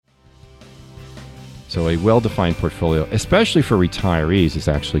So a well-defined portfolio, especially for retirees, is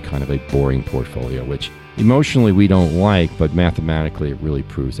actually kind of a boring portfolio, which emotionally we don't like, but mathematically it really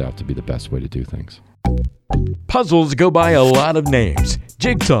proves out to be the best way to do things. Puzzles go by a lot of names.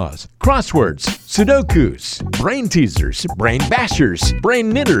 Jigsaws, crosswords, sudokus, brain teasers, brain bashers, brain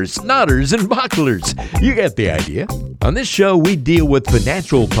knitters, knotters, and bucklers. You get the idea. On this show, we deal with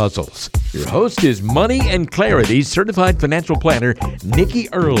financial puzzles. Your host is Money and Clarity certified financial planner,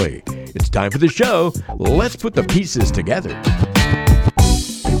 Nikki Early. It's time for the show. Let's put the pieces together.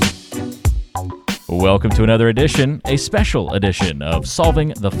 Welcome to another edition, a special edition of Solving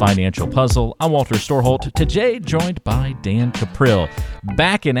the Financial Puzzle. I'm Walter Storholt, today joined by Dan Caprill.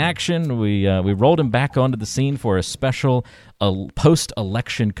 Back in action, we rolled him back onto the scene for a special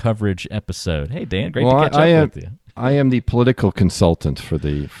post-election coverage episode. Hey, Dan, great to catch up with you. I am the political consultant for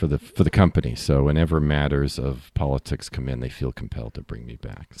the company, so whenever matters of politics come in, they feel compelled to bring me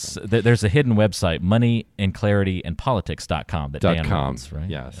back. So there's a hidden website, moneyandclarityandpolitics.com that Dan runs, right?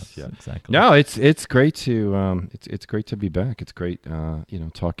 Yes, exactly. No, it's great to it's great to be back. It's great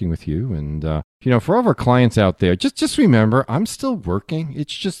talking with you, and for all of our clients out there, just remember I'm still working.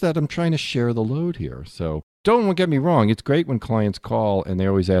 It's just that I'm trying to share the load here. So don't get me wrong. It's great when clients call and they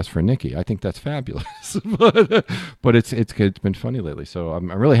always ask for Nikki. I think that's fabulous. but it's been funny lately. So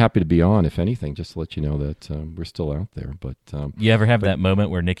I'm really happy to be on, if anything, just to let you know that we're still out there. But you ever have that moment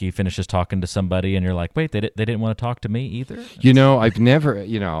where Nikki finishes talking to somebody and you're like, wait, they didn't want to talk to me either? I've never,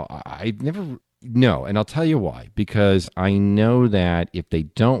 no, and I'll tell you why. Because I know that if they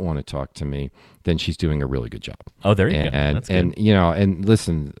don't want to talk to me, then she's doing a really good job. Oh, there you go. That's good. And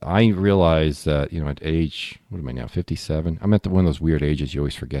listen, I realize that, at age, what am I now, 57? I'm at one of those weird ages you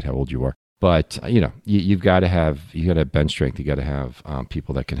always forget how old you are. But, you've got to have bench strength. You got to have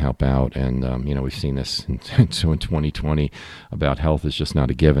people that can help out. And, we've seen this in 2020 about health is just not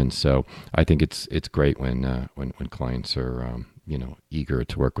a given. So I think it's great when clients are, eager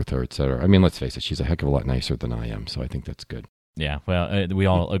to work with her, et cetera. I mean, let's face it, she's a heck of a lot nicer than I am. So I think that's good. Yeah, well, we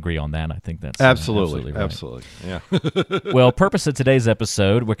all agree on that. I think that's absolutely right. Absolutely, yeah. Well, purpose of today's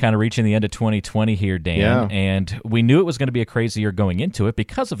episode, we're kind of reaching the end of 2020 here, Dan, and we knew it was going to be a crazy year going into it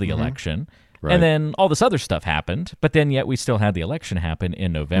because of the election, right. And then all this other stuff happened, but then yet we still had the election happen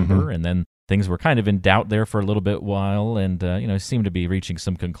in November, and then things were kind of in doubt there for a little bit while, and seemed to be reaching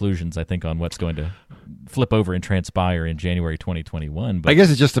some conclusions, I think, on what's going to flip over and transpire in January 2021. But I guess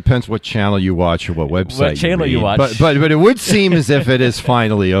it just depends what channel you watch or what website what channel you watch. But it would seem as if it is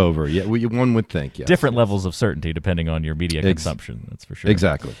finally over. Yeah, one would think. Yes. Different levels of certainty depending on your media consumption. That's for sure.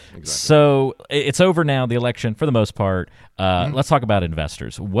 Exactly. So it's over now, the election, for the most part. Let's talk about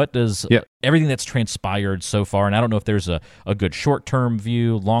investors. What does everything that's transpired so far, and I don't know if there's a good short-term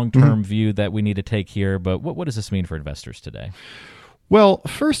view, long-term view that we need to take here, but what does this mean for investors today? Well,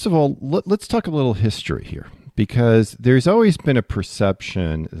 first of all, let's talk a little history here, because there's always been a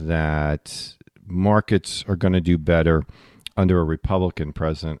perception that markets are going to do better under a Republican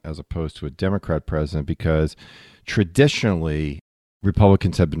president as opposed to a Democrat president, because traditionally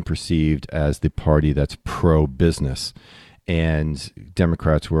Republicans have been perceived as the party that's pro-business, and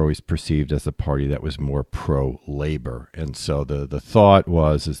Democrats were always perceived as the party that was more pro-labor. And so the thought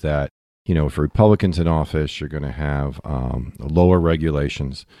is that if a Republican's in office, you're going to have lower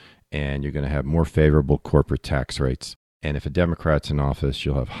regulations and you're going to have more favorable corporate tax rates. And if a Democrat's in office,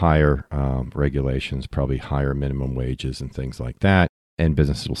 you'll have higher regulations, probably higher minimum wages and things like that, and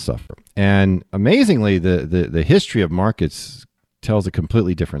businesses will suffer. And amazingly, the history of markets tells a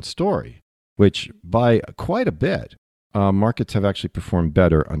completely different story, which by quite a bit, markets have actually performed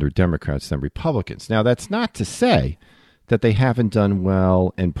better under Democrats than Republicans. Now, that's not to say that they haven't done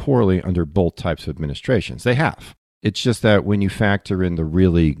well and poorly under both types of administrations. They have. It's just that when you factor in the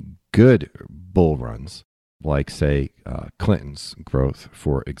really good bull runs, like, say, Clinton's growth,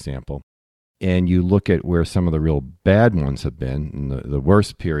 for example, and you look at where some of the real bad ones have been, in the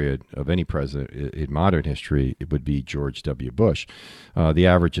worst period of any president in modern history, it would be George W. Bush. The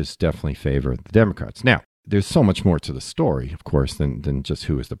averages definitely favor the Democrats. Now, there's so much more to the story, of course, than just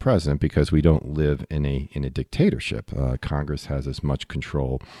who is the president, because we don't live in a dictatorship. Congress has as much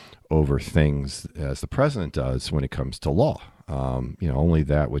control over things as the president does when it comes to law. Only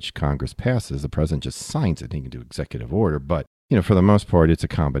that which Congress passes, the president just signs it. He can do executive order, but for the most part, it's a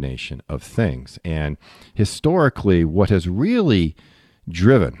combination of things. And historically, what has really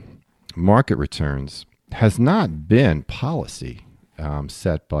driven market returns has not been policy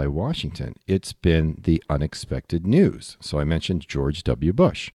set by Washington. It's been the unexpected news. So I mentioned George W.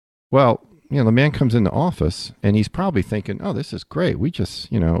 Bush. Well, the man comes into office and he's probably thinking, oh, this is great. We just,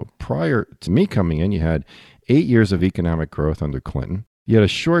 prior to me coming in, you had 8 years of economic growth under Clinton. You had a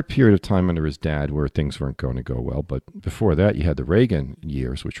short period of time under his dad where things weren't going to go well, but before that, you had the Reagan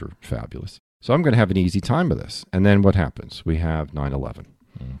years, which were fabulous. So I'm going to have an easy time with this. And then what happens? We have 9/11.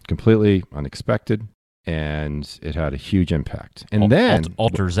 Completely unexpected, and it had a huge impact. And then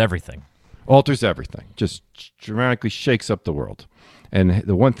alters everything. Alters everything. Just dramatically shakes up the world. And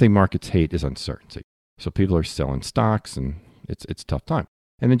the one thing markets hate is uncertainty. So people are selling stocks, and it's a tough time.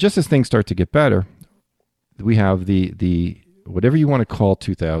 And then just as things start to get better, we have the whatever you want to call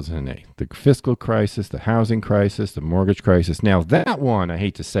 2008, the fiscal crisis, the housing crisis, the mortgage crisis. Now, that one, I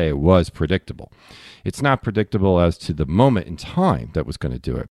hate to say, was predictable. It's not predictable as to the moment in time that was going to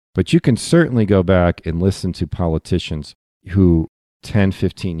do it. But you can certainly go back and listen to politicians who 10,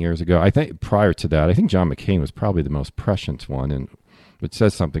 15 years ago, I think prior to that, I think John McCain was probably the most prescient one. And it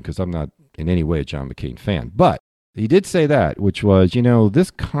says something because I'm not in any way a John McCain fan. But he did say that, which was, this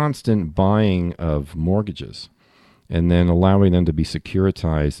constant buying of mortgages and then allowing them to be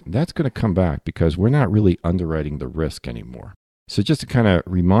securitized, that's going to come back because we're not really underwriting the risk anymore. So just to kind of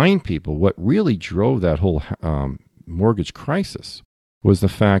remind people, what really drove that whole mortgage crisis was the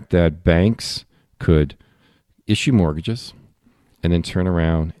fact that banks could issue mortgages and then turn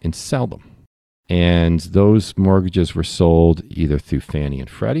around and sell them. And those mortgages were sold either through Fannie and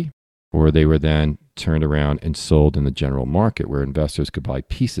Freddie, or they were then turned around and sold in the general market where investors could buy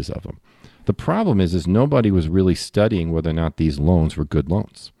pieces of them. The problem is nobody was really studying whether or not these loans were good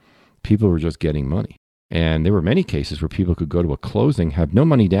loans. People were just getting money. And there were many cases where people could go to a closing, have no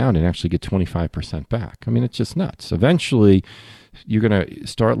money down, and actually get 25% back. I mean, it's just nuts. Eventually, you're going to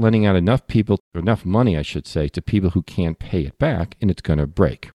start lending out enough money, I should say, to people who can't pay it back, and it's going to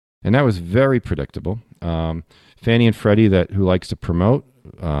break. And that was very predictable. Fannie and Freddie, who likes to promote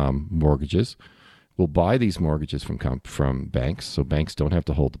mortgages, will buy these mortgages from banks, so banks don't have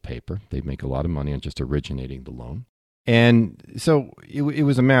to hold the paper. They make a lot of money on just originating the loan. And so it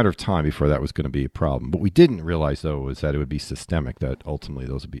was a matter of time before that was going to be a problem. What we didn't realize, though, was that it would be systemic, that ultimately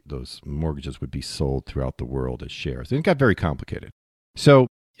those mortgages would be sold throughout the world as shares. And it got very complicated. So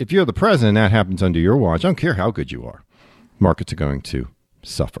if you're the president, that happens under your watch. I don't care how good you are. Markets are going to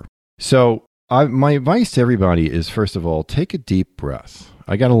suffer. So my advice to everybody is, first of all, take a deep breath.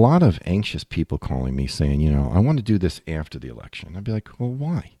 I got a lot of anxious people calling me saying, I want to do this after the election. I'd be like, well,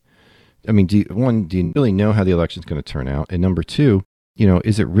 why? I mean, do you really know how the election is going to turn out? And number two,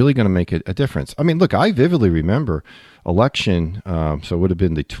 is it really going to make a difference? I mean, look, I vividly remember election, so it would have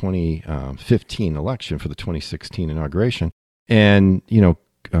been the 2015 election for the 2016 inauguration. And,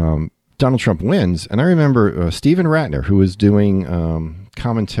 Donald Trump wins. And I remember Stephen Ratner, who was doing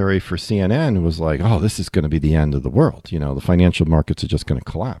commentary for CNN, was like, oh, this is going to be the end of the world. The financial markets are just going to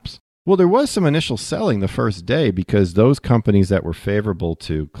collapse. Well, there was some initial selling the first day because those companies that were favorable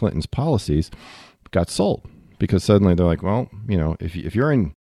to Clinton's policies got sold because suddenly they're like, well, if you're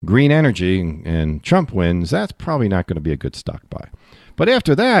in green energy and Trump wins, that's probably not going to be a good stock buy. But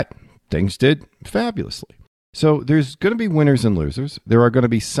after that, things did fabulously. So there's going to be winners and losers. There are going to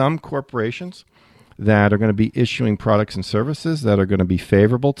be some corporations that are going to be issuing products and services that are going to be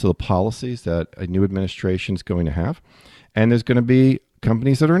favorable to the policies that a new administration is going to have. And there's going to be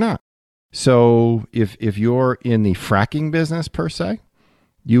companies that are not. So if you're in the fracking business, per se,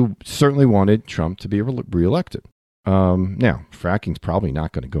 you certainly wanted Trump to be reelected. Now, fracking's probably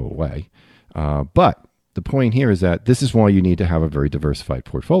not going to go away. But the point here is that this is why you need to have a very diversified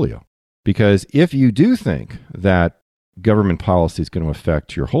portfolio. Because if you do think that government policy is going to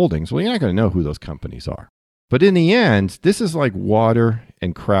affect your holdings, well, you're not going to know who those companies are. But in the end, this is like water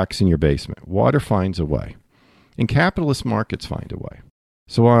and cracks in your basement. Water finds a way. And capitalist markets find a way.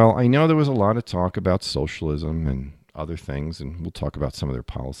 So while I know there was a lot of talk about socialism and other things, and we'll talk about some of their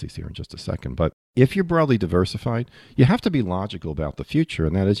policies here in just a second, but if you're broadly diversified, you have to be logical about the future,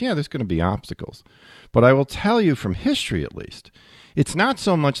 and that is, there's going to be obstacles. But I will tell you from history, at least, it's not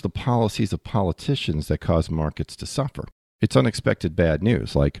so much the policies of politicians that cause markets to suffer. It's unexpected bad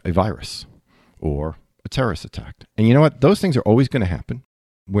news, like a virus or a terrorist attack. And you know what? Those things are always going to happen.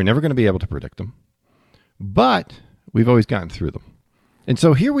 We're never going to be able to predict them, but we've always gotten through them. And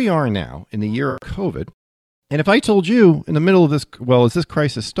so here we are now in the year of COVID. And if I told you in the middle of this, as this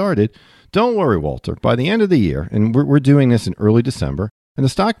crisis started, don't worry, Walter, by the end of the year, and we're doing this in early December, and the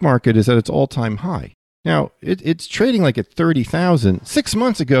stock market is at its all-time high. Now, it's trading like at 30,000. 6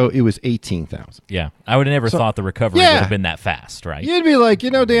 months ago, it was 18,000. Yeah, I would have never thought the recovery would have been that fast, right? You'd be like,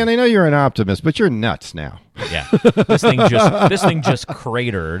 Dan, I know you're an optimist, but you're nuts now. Yeah, this thing just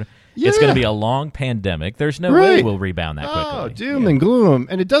cratered. Yeah. It's going to be a long pandemic. There's no way we'll rebound that quickly. Oh, doom and gloom.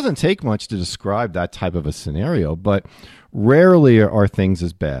 And it doesn't take much to describe that type of a scenario. But Rarely are things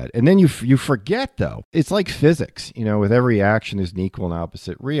as bad. And then you forget, though. It's like physics. With every action, there's an equal and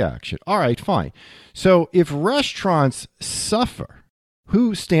opposite reaction. All right, fine. So if restaurants suffer,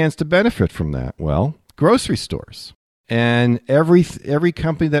 who stands to benefit from that? Well, grocery stores. And every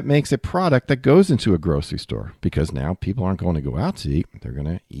company that makes a product that goes into a grocery store, because now people aren't going to go out to eat, they're going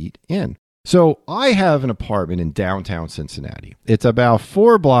to eat in. So I have an apartment in downtown Cincinnati. It's about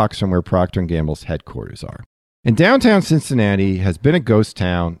 4 blocks from where Procter & Gamble's headquarters are. And downtown Cincinnati has been a ghost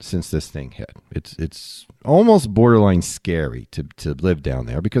town since this thing hit. It's almost borderline scary to live down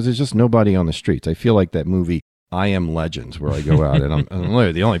there because there's just nobody on the streets. I feel like that movie I Am Legends, where I go out and I'm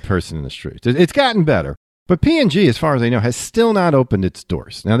literally the only person in the streets. It's gotten better. But P&G, as far as I know, has still not opened its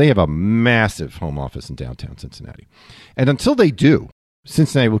doors. Now, they have a massive home office in downtown Cincinnati. And until they do,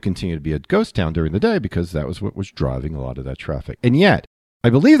 Cincinnati will continue to be a ghost town during the day because that was what was driving a lot of that traffic. And yet, I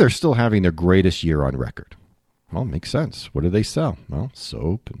believe they're still having their greatest year on record. Well, makes sense. What do they sell? Well,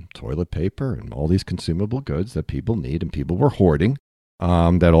 soap and toilet paper and all these consumable goods that people need and people were hoarding.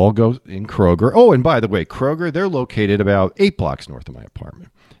 That all go in Kroger. Oh, and by the way, Kroger, they're located about 8 blocks north of my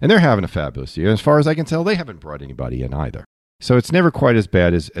apartment. And they're having a fabulous year. As far as I can tell, they haven't brought anybody in either. So it's never quite as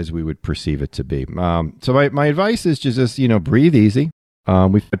bad as we would perceive it to be. So my advice is just breathe easy.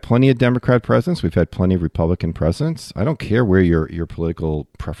 We've had plenty of Democrat presidents. We've had plenty of Republican presidents. I don't care where your political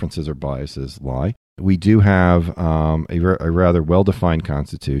preferences or biases lie. We do have a rather well-defined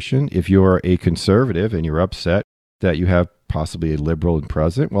Constitution. If you're a conservative and you're upset that you have possibly a liberal in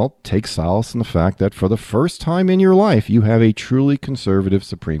president, well, take solace in the fact that for the first time in your life, you have a truly conservative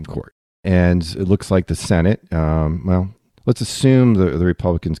Supreme Court. And it looks like the Senate, let's assume the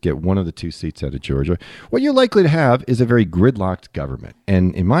Republicans get one of the 2 seats out of Georgia. What you're likely to have is a very gridlocked government.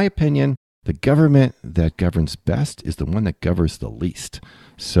 And in my opinion, the government that governs best is the one that governs the least.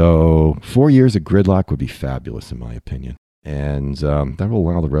 So 4 years of gridlock would be fabulous, in my opinion. And that will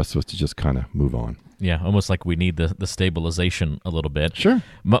allow the rest of us to just kind of move on. Yeah, almost like we need the stabilization a little bit. Sure.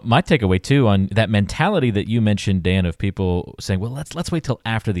 My takeaway, too, on that mentality that you mentioned, Dan, of people saying, well, let's wait till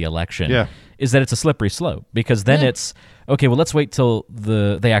after the election, is that it's a slippery slope. Because then it's, okay, well, let's wait till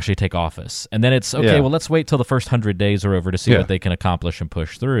they actually take office. And then it's, okay, well, let's wait till the first 100 days are over to see what they can accomplish and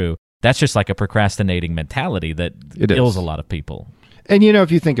push through. That's just like a procrastinating mentality that kills a lot of people. And,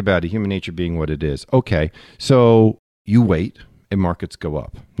 if you think about it, human nature being what it is, okay, so you wait and markets go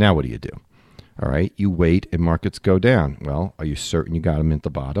up. Now what do you do? All right, you wait and markets go down. Well, are you certain you got them at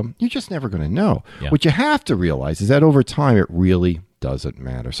the bottom? You're just never going to know. Yeah. What you have to realize is that over time, it really doesn't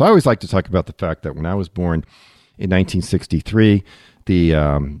matter. So I always like to talk about the fact that when I was born in 1963,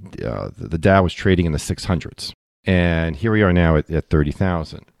 the Dow was trading in the 600s. And here we are now at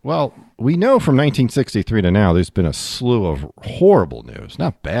 30,000. Well, we know from 1963 to now, there's been a slew of horrible news,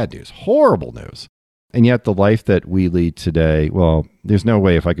 not bad news, horrible news. And yet the life that we lead today, well, there's no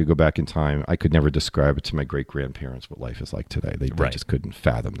way if I could go back in time, I could never describe it to my great-grandparents what life is like today. They just couldn't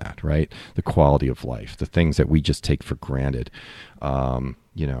fathom that, right? The quality of life, the things that we just take for granted. When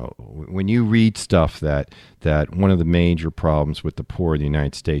you read stuff that one of the major problems with the poor in the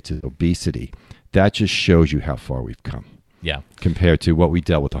United States is obesity, that just shows you how far we've come. Yeah. Compared to what we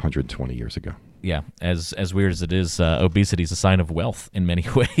dealt with 120 years ago. Yeah, as weird as it is, obesity is a sign of wealth in many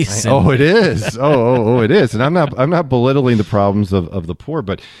ways. Oh, it is. It is. And I'm not belittling the problems of the poor,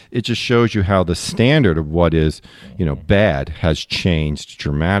 but it just shows you how the standard of what is, bad has changed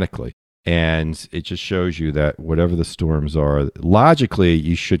dramatically. And it just shows you that whatever the storms are, logically,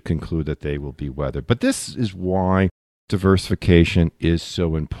 you should conclude that they will be weathered. But this is why diversification is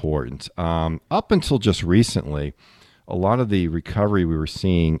so important. Up until just recently, a lot of the recovery we were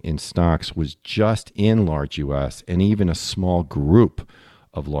seeing in stocks was just in large U.S. and even a small group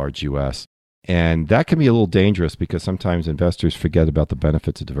of large U.S. And that can be a little dangerous because sometimes investors forget about the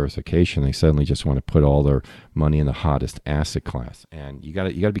benefits of diversification. They suddenly just want to put all their money in the hottest asset class. And you got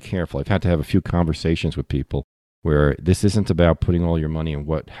to be careful. I've had to have a few conversations with people where this isn't about putting all your money in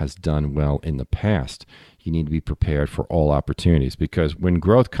what has done well in the past. You need to be prepared for all opportunities because when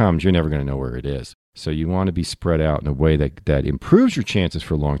growth comes, you're never going to know where it is. So you want to be spread out in a way that improves your chances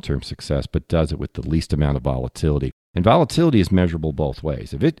for long-term success, but does it with the least amount of volatility. And volatility is measurable both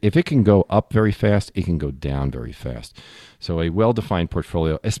ways. If it can go up very fast, it can go down very fast. So a well-defined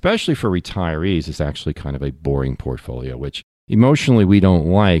portfolio, especially for retirees, is actually kind of a boring portfolio, which emotionally we don't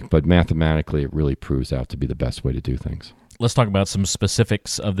like, but mathematically it really proves out to be the best way to do things. Let's talk about some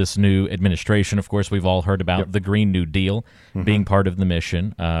specifics of this new administration. Of course, we've all heard about the Green New Deal being part of the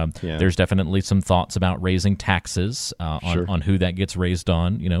mission. There's definitely some thoughts about raising taxes on who that gets raised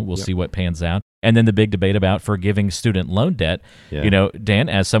on. We'll see what pans out. And then the big debate about forgiving student loan debt. Yeah. Dan,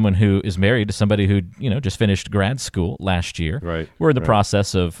 as someone who is married to somebody who, just finished grad school last year, right, we're in the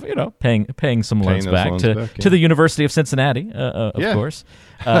process of, paying some loans back to the University of Cincinnati, of course.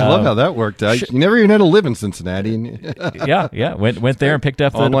 I love how that worked out. You never even had to live in Cincinnati. Yeah. Went there and picked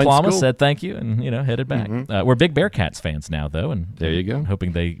up the diploma, school. said thank you, and headed back. Mm-hmm. We're big Bearcats fans now, though, and there you go.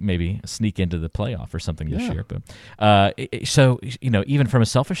 Hoping they maybe sneak into the playoff or something this year. But so even from a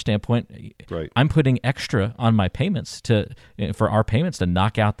selfish standpoint, right. I'm putting extra on my payments for our payments to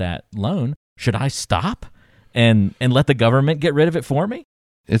knock out that loan. Should I stop and let the government get rid of it for me?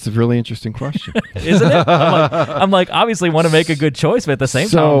 It's a really interesting question. Isn't it? I'm like, obviously want to make a good choice, but at the same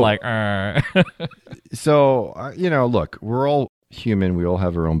time, I'm like, So, look, we're all human. We all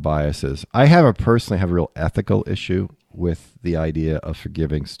have our own biases. I personally have a real ethical issue with the idea of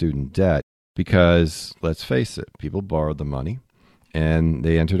forgiving student debt because, let's face it, people borrowed the money and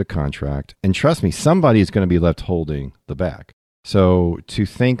they entered a contract. And trust me, somebody is going to be left holding the bag. So to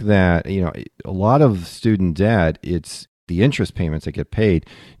think that, a lot of student debt, it's the interest payments that get paid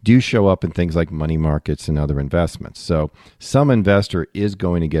do show up in things like money markets and other investments. So some investor is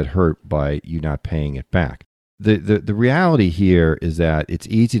going to get hurt by you not paying it back. The reality here is that it's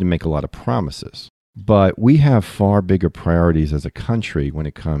easy to make a lot of promises, but we have far bigger priorities as a country when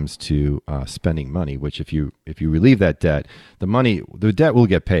it comes to spending money, which if you relieve that debt, the debt will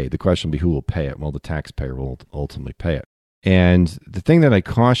get paid. The question will be who will pay it. Well, the taxpayer will ultimately pay it. And the thing that I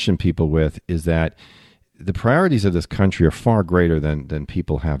caution people with is that the priorities of this country are far greater than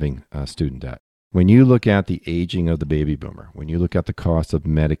people having student debt. When you look at the aging of the baby boomer, when you look at the cost of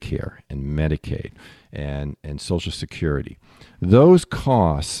Medicare and Medicaid and Social Security, those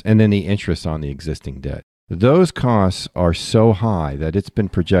costs, and then the interest on the existing debt, those costs are so high that it's been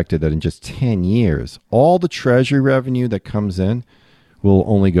projected that in just 10 years, all the Treasury revenue that comes in will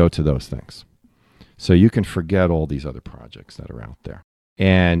only go to those things. So you can forget all these other projects that are out there.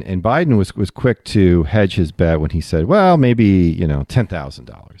 And Biden was quick to hedge his bet when he said, well, maybe,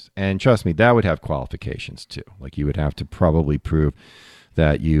 $10,000. And trust me, that would have qualifications too. Like you would have to probably prove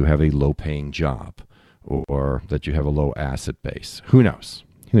that you have a low paying job or that you have a low asset base. Who knows?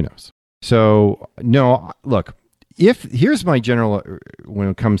 So no, look, here's my general, when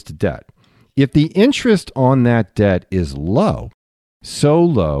it comes to debt, if the interest on that debt is low, so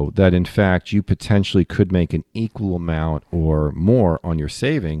low that, in fact, you potentially could make an equal amount or more on your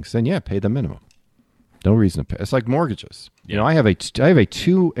savings, then, pay the minimum. No reason to pay. It's like mortgages. Yeah. I have a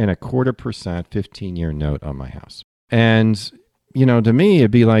 2.25% 15-year note on my house. And, to me,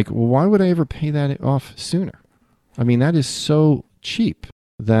 it'd be like, well, why would I ever pay that off sooner? I mean, that is so cheap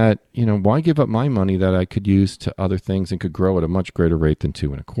that, why give up my money that I could use to other things and could grow at a much greater rate than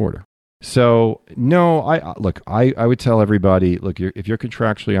 2.25%? So, no, I would tell everybody, look, if you're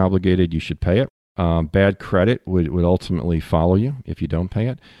contractually obligated, you should pay it. Bad credit would ultimately follow you if you don't pay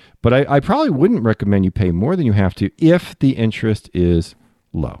it. But I probably wouldn't recommend you pay more than you have to if the interest is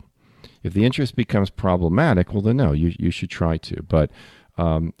low. If the interest becomes problematic, well, then no, you should try to. But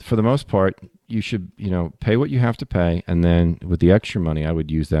for the most part, you should, pay what you have to pay. And then with the extra money, I would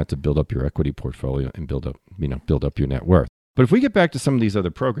use that to build up your equity portfolio and build up your net worth. But if we get back to some of these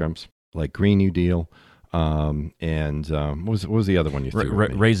other programs, like Green New Deal, and what was the other one you threw?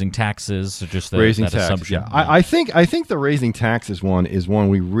 Raising taxes, or just raising that taxes. assumption. Yeah, I think the raising taxes one is one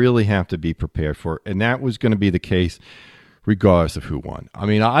we really have to be prepared for, and that was going to be the case regardless of who won. I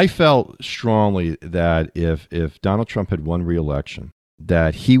mean, I felt strongly that if Donald Trump had won re-election,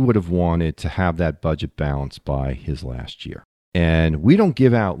 that he would have wanted to have that budget balanced by his last year. And we don't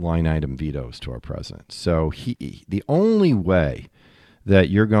give out line item vetoes to our president, so the only way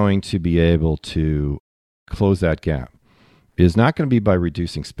that you're going to be able to close that gap is not going to be by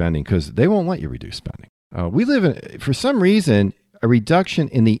reducing spending, because they won't let you reduce spending. We live in, for some reason, a reduction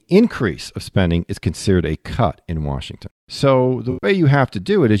in the increase of spending is considered a cut in Washington. So the way you have to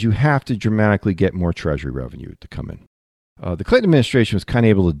do it is you have to dramatically get more Treasury revenue to come in. The Clinton administration was kind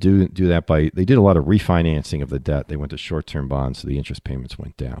of able to do that they did a lot of refinancing of the debt. They went to short-term bonds, so the interest payments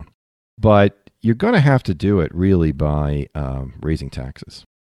went down. But you're going to have to do it really by raising taxes.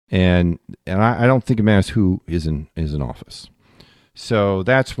 And I don't think it matters who is in office. So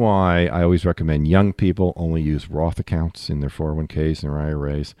that's why I always recommend young people only use Roth accounts in their 401ks and their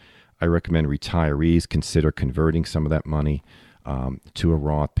IRAs. I recommend retirees consider converting some of that money to a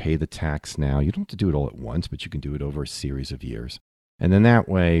Roth, pay the tax now. You don't have to do it all at once, but you can do it over a series of years. And then that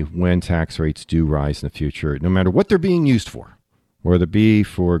way, when tax rates do rise in the future, no matter what they're being used for, whether it be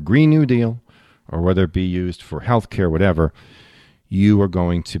for Green New Deal or whether it be used for healthcare, whatever, you are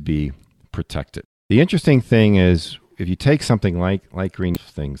going to be protected. The interesting thing is if you take something like green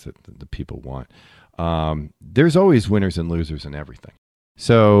things that the people want, there's always winners and losers in everything.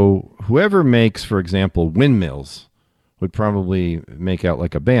 So whoever makes, for example, windmills would probably make out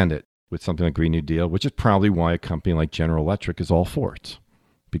like a bandit with something like Green New Deal, which is probably why a company like General Electric is all for it,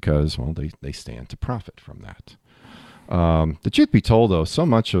 because, well, they stand to profit from that. The truth be told, though, so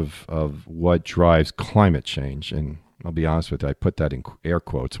much of what drives climate change, and I'll be honest with you, I put that in air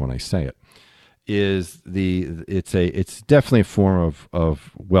quotes when I say it, is it's definitely a form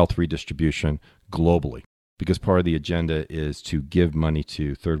of wealth redistribution globally, because part of the agenda is to give money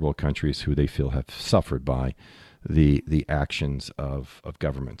to third world countries who they feel have suffered by the actions of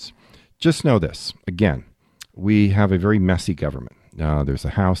governments. Just know this, again, we have a very messy government. There's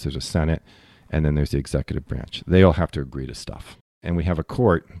a House, there's a Senate, and then there's the executive branch. They all have to agree to stuff. And we have a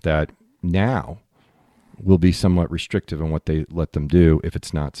court that now will be somewhat restrictive on what they let them do if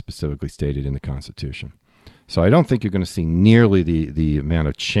it's not specifically stated in the Constitution. So I don't think you're going to see nearly the amount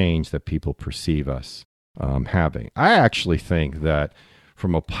of change that people perceive us having. I actually think that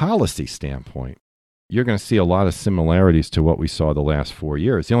from a policy standpoint, you're going to see a lot of similarities to what we saw the last 4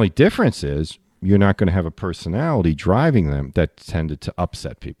 years. The only difference is you're not going to have a personality driving them that tended to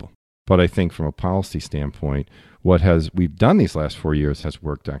upset people. But I think from a policy standpoint, what we've done these last 4 years has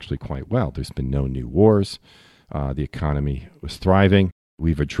worked actually quite well. There's been no new wars. The economy was thriving.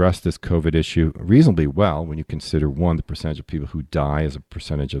 We've addressed this COVID issue reasonably well when you consider, one, the percentage of people who die as a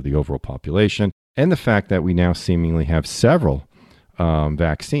percentage of the overall population, and the fact that we now seemingly have several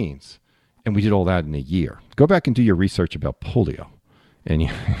vaccines. And we did all that in a year. Go back and do your research about polio, and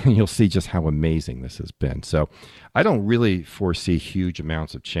you'll see just how amazing this has been. So I don't really foresee huge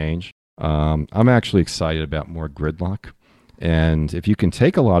amounts of change. I'm actually excited about more gridlock. And if you can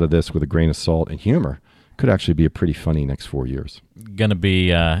take a lot of this with a grain of salt and humor, it could actually be a pretty funny next 4 years. Going to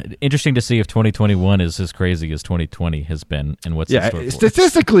be interesting to see if 2021 is as crazy as 2020 has been, and what's in store for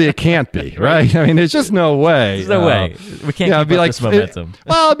statistically it can't be, right? I mean, there's just no way. There's no way. We can't keep up this momentum.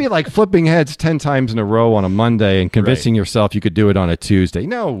 It'd be like flipping heads 10 times in a row on a Monday and convincing yourself you could do it on a Tuesday.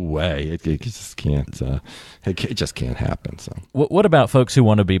 No way. It just can't. It just can't happen. So, what about folks who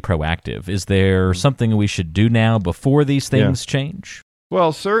want to be proactive? Is there something we should do now before these things change?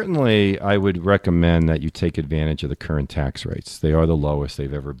 Well, certainly I would recommend that you take advantage of the current tax rates. They are the lowest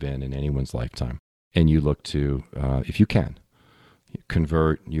they've ever been in anyone's lifetime. And you look to, if you can,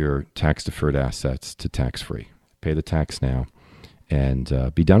 convert your tax-deferred assets to tax-free. Pay the tax now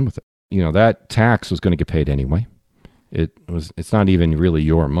and be done with it. You know, that tax was going to get paid anyway. It's not even really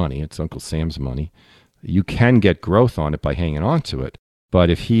your money. It's Uncle Sam's money. You can get growth on it by hanging on to it. But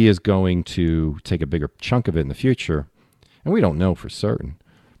if he is going to take a bigger chunk of it in the future, and we don't know for certain.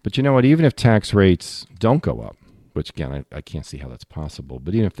 But you know what? Even if tax rates don't go up, which, again, I can't see how that's possible,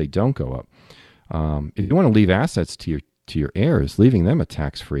 but even if they don't go up, if you want to leave assets to your heirs, leaving them a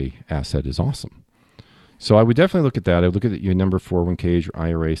tax-free asset is awesome. So I would definitely look at that. I would look at your number 401ks, your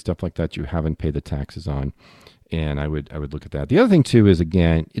IRA, stuff like that you haven't paid the taxes on, and I would look at that. The other thing, too, is,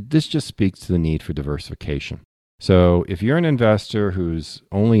 again, this just speaks to the need for diversification. So if you're an investor who's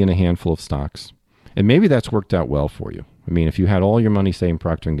only in a handful of stocks, and maybe that's worked out well for you. I mean, if you had all your money, say, in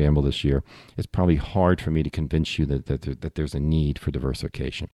Procter & Gamble this year, it's probably hard for me to convince you that there's a need for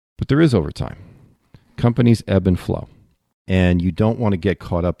diversification. But there is over time. Companies ebb and flow. And you don't want to get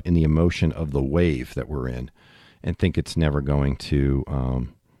caught up in the emotion of the wave that we're in and think it's never going to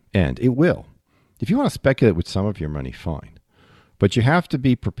end. It will. If you want to speculate with some of your money, fine. But you have to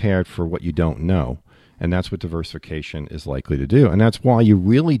be prepared for what you don't know. And that's what diversification is likely to do. And that's why you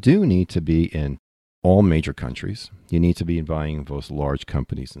really do need to be in all major countries. You need to be buying both large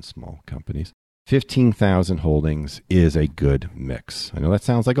companies and small companies. 15,000 holdings is a good mix. I know that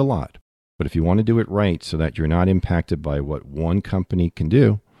sounds like a lot, but if you want to do it right so that you're not impacted by what one company can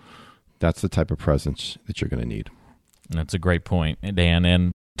do, that's the type of presence that you're going to need. That's a great point, Dan.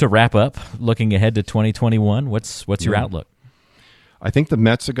 And to wrap up, looking ahead to 2021, what's your outlook? I think the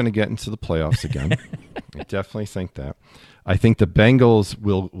Mets are going to get into the playoffs again. I definitely think that. I think the Bengals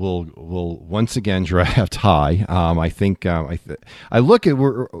will once again draft high. I think I look at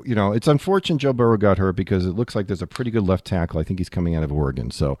it's unfortunate Joe Burrow got hurt because it looks like there's a pretty good left tackle. I think he's coming out of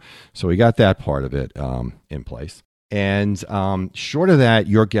Oregon, so we got that part of it in place. And short of that,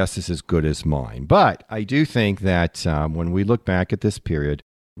 your guess is as good as mine. But I do think that when we look back at this period,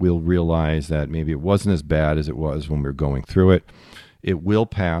 we'll realize that maybe it wasn't as bad as it was when we were going through it. It will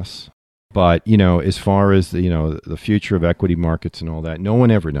pass. But, as far as, the future of equity markets and all that, no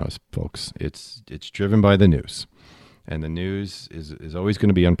one ever knows, folks. It's driven by the news. And the news is always going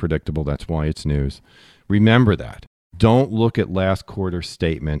to be unpredictable. That's why it's news. Remember that. don't look at last quarter's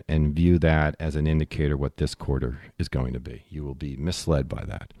statement and view that as an indicator what this quarter is going to be. You will be misled by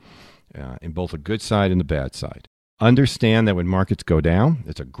that in both the good side and the bad side. Understand that when markets go down,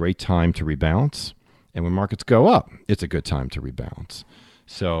 it's a great time to rebalance. And when markets go up, it's a good time to rebalance.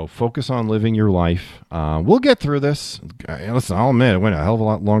 So focus on living your life. We'll get through this. Listen, I'll admit it went a hell of a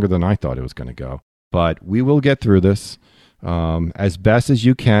lot longer than I thought it was going to go. But we will get through this. As best as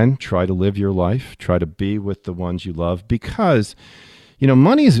you can, try to live your life. Try to be with the ones you love because,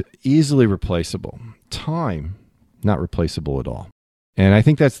 money is easily replaceable. Time, not replaceable at all. And I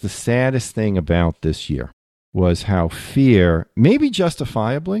think that's the saddest thing about this year was how fear, maybe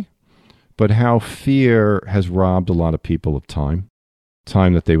justifiably, but how fear has robbed a lot of people of time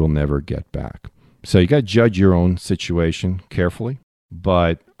that they will never get back. So you got to judge your own situation carefully.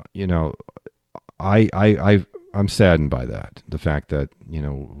 But, I'm saddened by that, the fact that,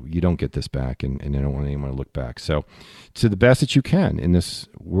 you don't get this back and I don't want anyone to look back. So to the best that you can in this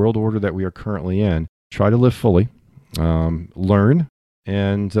world order that we are currently in, try to live fully, learn,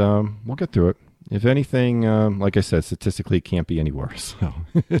 and we'll get through it. If anything, like I said, statistically, it can't be any worse. So.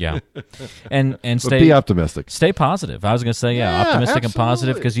 Yeah, and but be optimistic. Stay positive. I was going to say, optimistic absolutely. And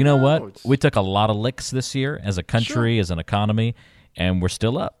positive because what? We took a lot of licks this year as a country, as an economy, and we're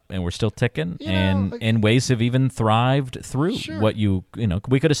still up and we're still ticking. And ways have even thrived through what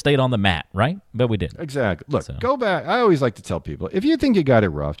we could have stayed on the mat, right? But we didn't. Exactly. Look, go back. I always like to tell people, if you think you got it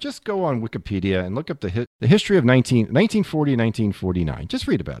rough, just go on Wikipedia and look up the history of 1940 and 1949. Just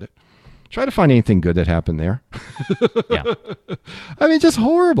read about it. Try to find anything good that happened there. Yeah. I mean, just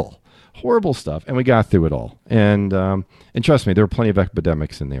horrible stuff. And we got through it all. And trust me, there were plenty of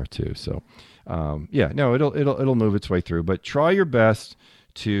epidemics in there too. So, it'll move its way through. But try your best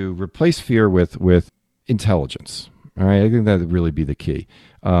to replace fear with intelligence. All right, I think that would really be the key.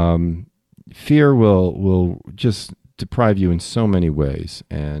 Fear will just deprive you in so many ways,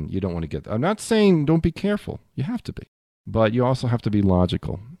 and you don't want to get. I'm not saying don't be careful. You have to be, but you also have to be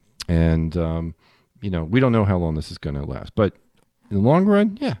logical. And, we don't know how long this is going to last. But in the long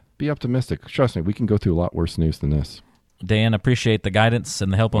run, be optimistic. Trust me, we can go through a lot worse news than this. Dan, appreciate the guidance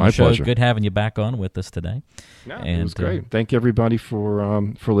and the help on the show. Pleasure. Good having you back on with us today. It was great. Thank everybody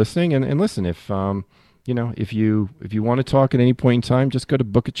for listening. And listen, if you want to talk at any point in time, just go to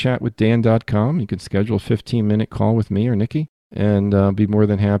bookachatwithdan.com. You can schedule a 15-minute call with me or Nikki, and be more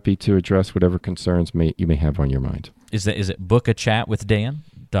than happy to address whatever concerns you may have on your mind. Is it bookachatwithdan.com?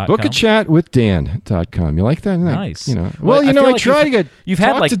 Bookachatwithdan.com. You like that? Nice. I try to get. You've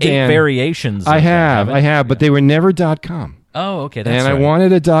had like 8 variations. I have, but they were never .com. Oh, okay. That's right. I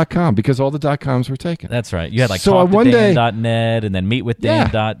wanted a .com because all the .coms were taken. That's right. You had like talktodan.net and then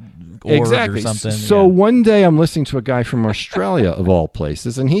meetwithdan.org exactly. or something. So one day I'm listening to a guy from Australia of all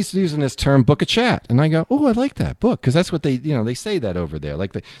places, and he's using this term book a chat, and I go, oh, I like that book because that's what they say that over there.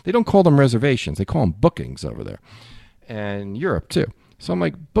 Like they don't call them reservations; they call them bookings over there, and Europe too. So I'm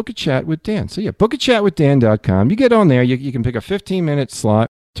like, book a chat with Dan. So bookachatwithdan.com. You get on there. You can pick a 15-minute slot.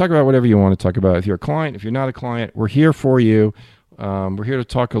 Talk about whatever you want to talk about. If you're a client, if you're not a client, we're here for you. We're here to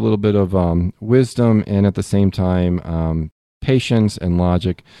talk a little bit of wisdom and at the same time patience and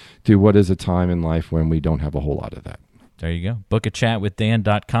logic through what is a time in life when we don't have a whole lot of that. There you go.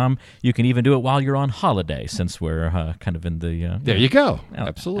 Bookachatwithdan.com. You can even do it while you're on holiday, since we're kind of in the... there you go.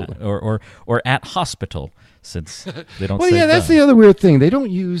 Absolutely. Or at hospital, since they don't well, say that's the other weird thing. They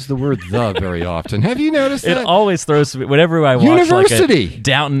don't use the word the very often. Have you noticed that? It always throws me, whenever I watch University. Like a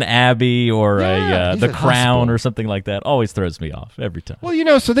Downton Abbey or The Crown hospital. or something like that, always throws me off every time.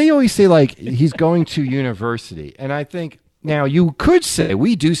 Well, so they always say, like, he's going to university. And I think, now, you could say,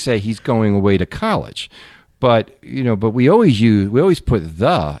 we do say he's going away to college. But we always put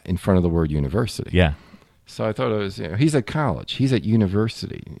the in front of the word university. Yeah. So I thought it was, he's at college, he's at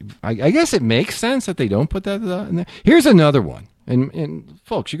university. I guess it makes sense that they don't put that the in there. Here's another one, and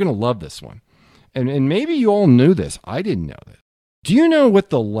folks, you're going to love this one, and maybe you all knew this. I didn't know this. Do you know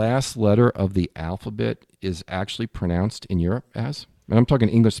what the last letter of the alphabet is actually pronounced in Europe as? And I'm talking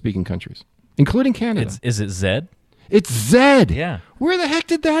English-speaking countries, including Canada. Is it Z? It's Z. Yeah. Where the heck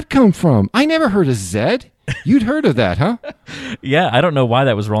did that come from? I never heard of Z. You'd heard of that, huh? Yeah, I don't know why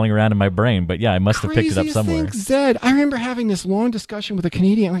that was rolling around in my brain, but yeah, I must have picked it up somewhere. Thing, Zed. I remember having this long discussion with a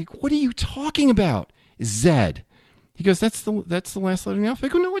Canadian. I'm like, what are you talking about? Zed. He goes, that's the last letter in the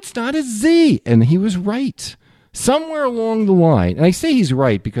alphabet. I go, no, it's not a Z. And he was right. Somewhere along the line, and I say he's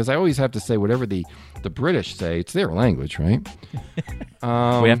right because I always have to say whatever the British say. It's their language, right?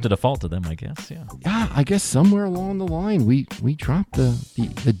 We have to default to them, I guess. Yeah. Yeah, I guess somewhere along the line we dropped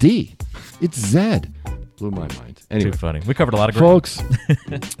the D. It's Z. Blew my mind. Anyway, too funny. We covered a lot of ground. folks,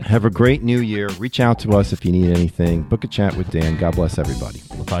 have a great new year. Reach out to us if you need anything. Book a chat with Dan. God bless everybody.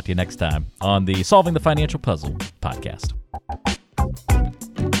 We'll talk to you next time on the Solving the Financial Puzzle podcast.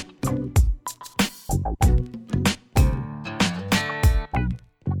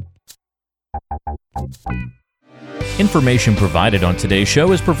 Information provided on today's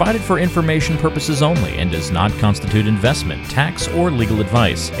show is provided for information purposes only and does not constitute investment, tax, or legal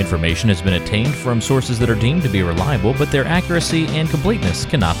advice. Information has been obtained from sources that are deemed to be reliable, but their accuracy and completeness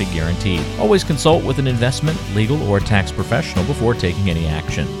cannot be guaranteed. Always consult with an investment, legal, or tax professional before taking any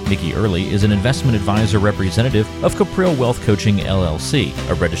action. Mickey Early is an investment advisor representative of Capriel Wealth Coaching, LLC,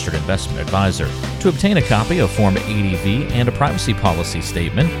 a registered investment advisor. To obtain a copy of Form ADV and a privacy policy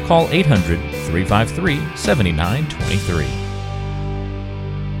statement, call 800-353-7923.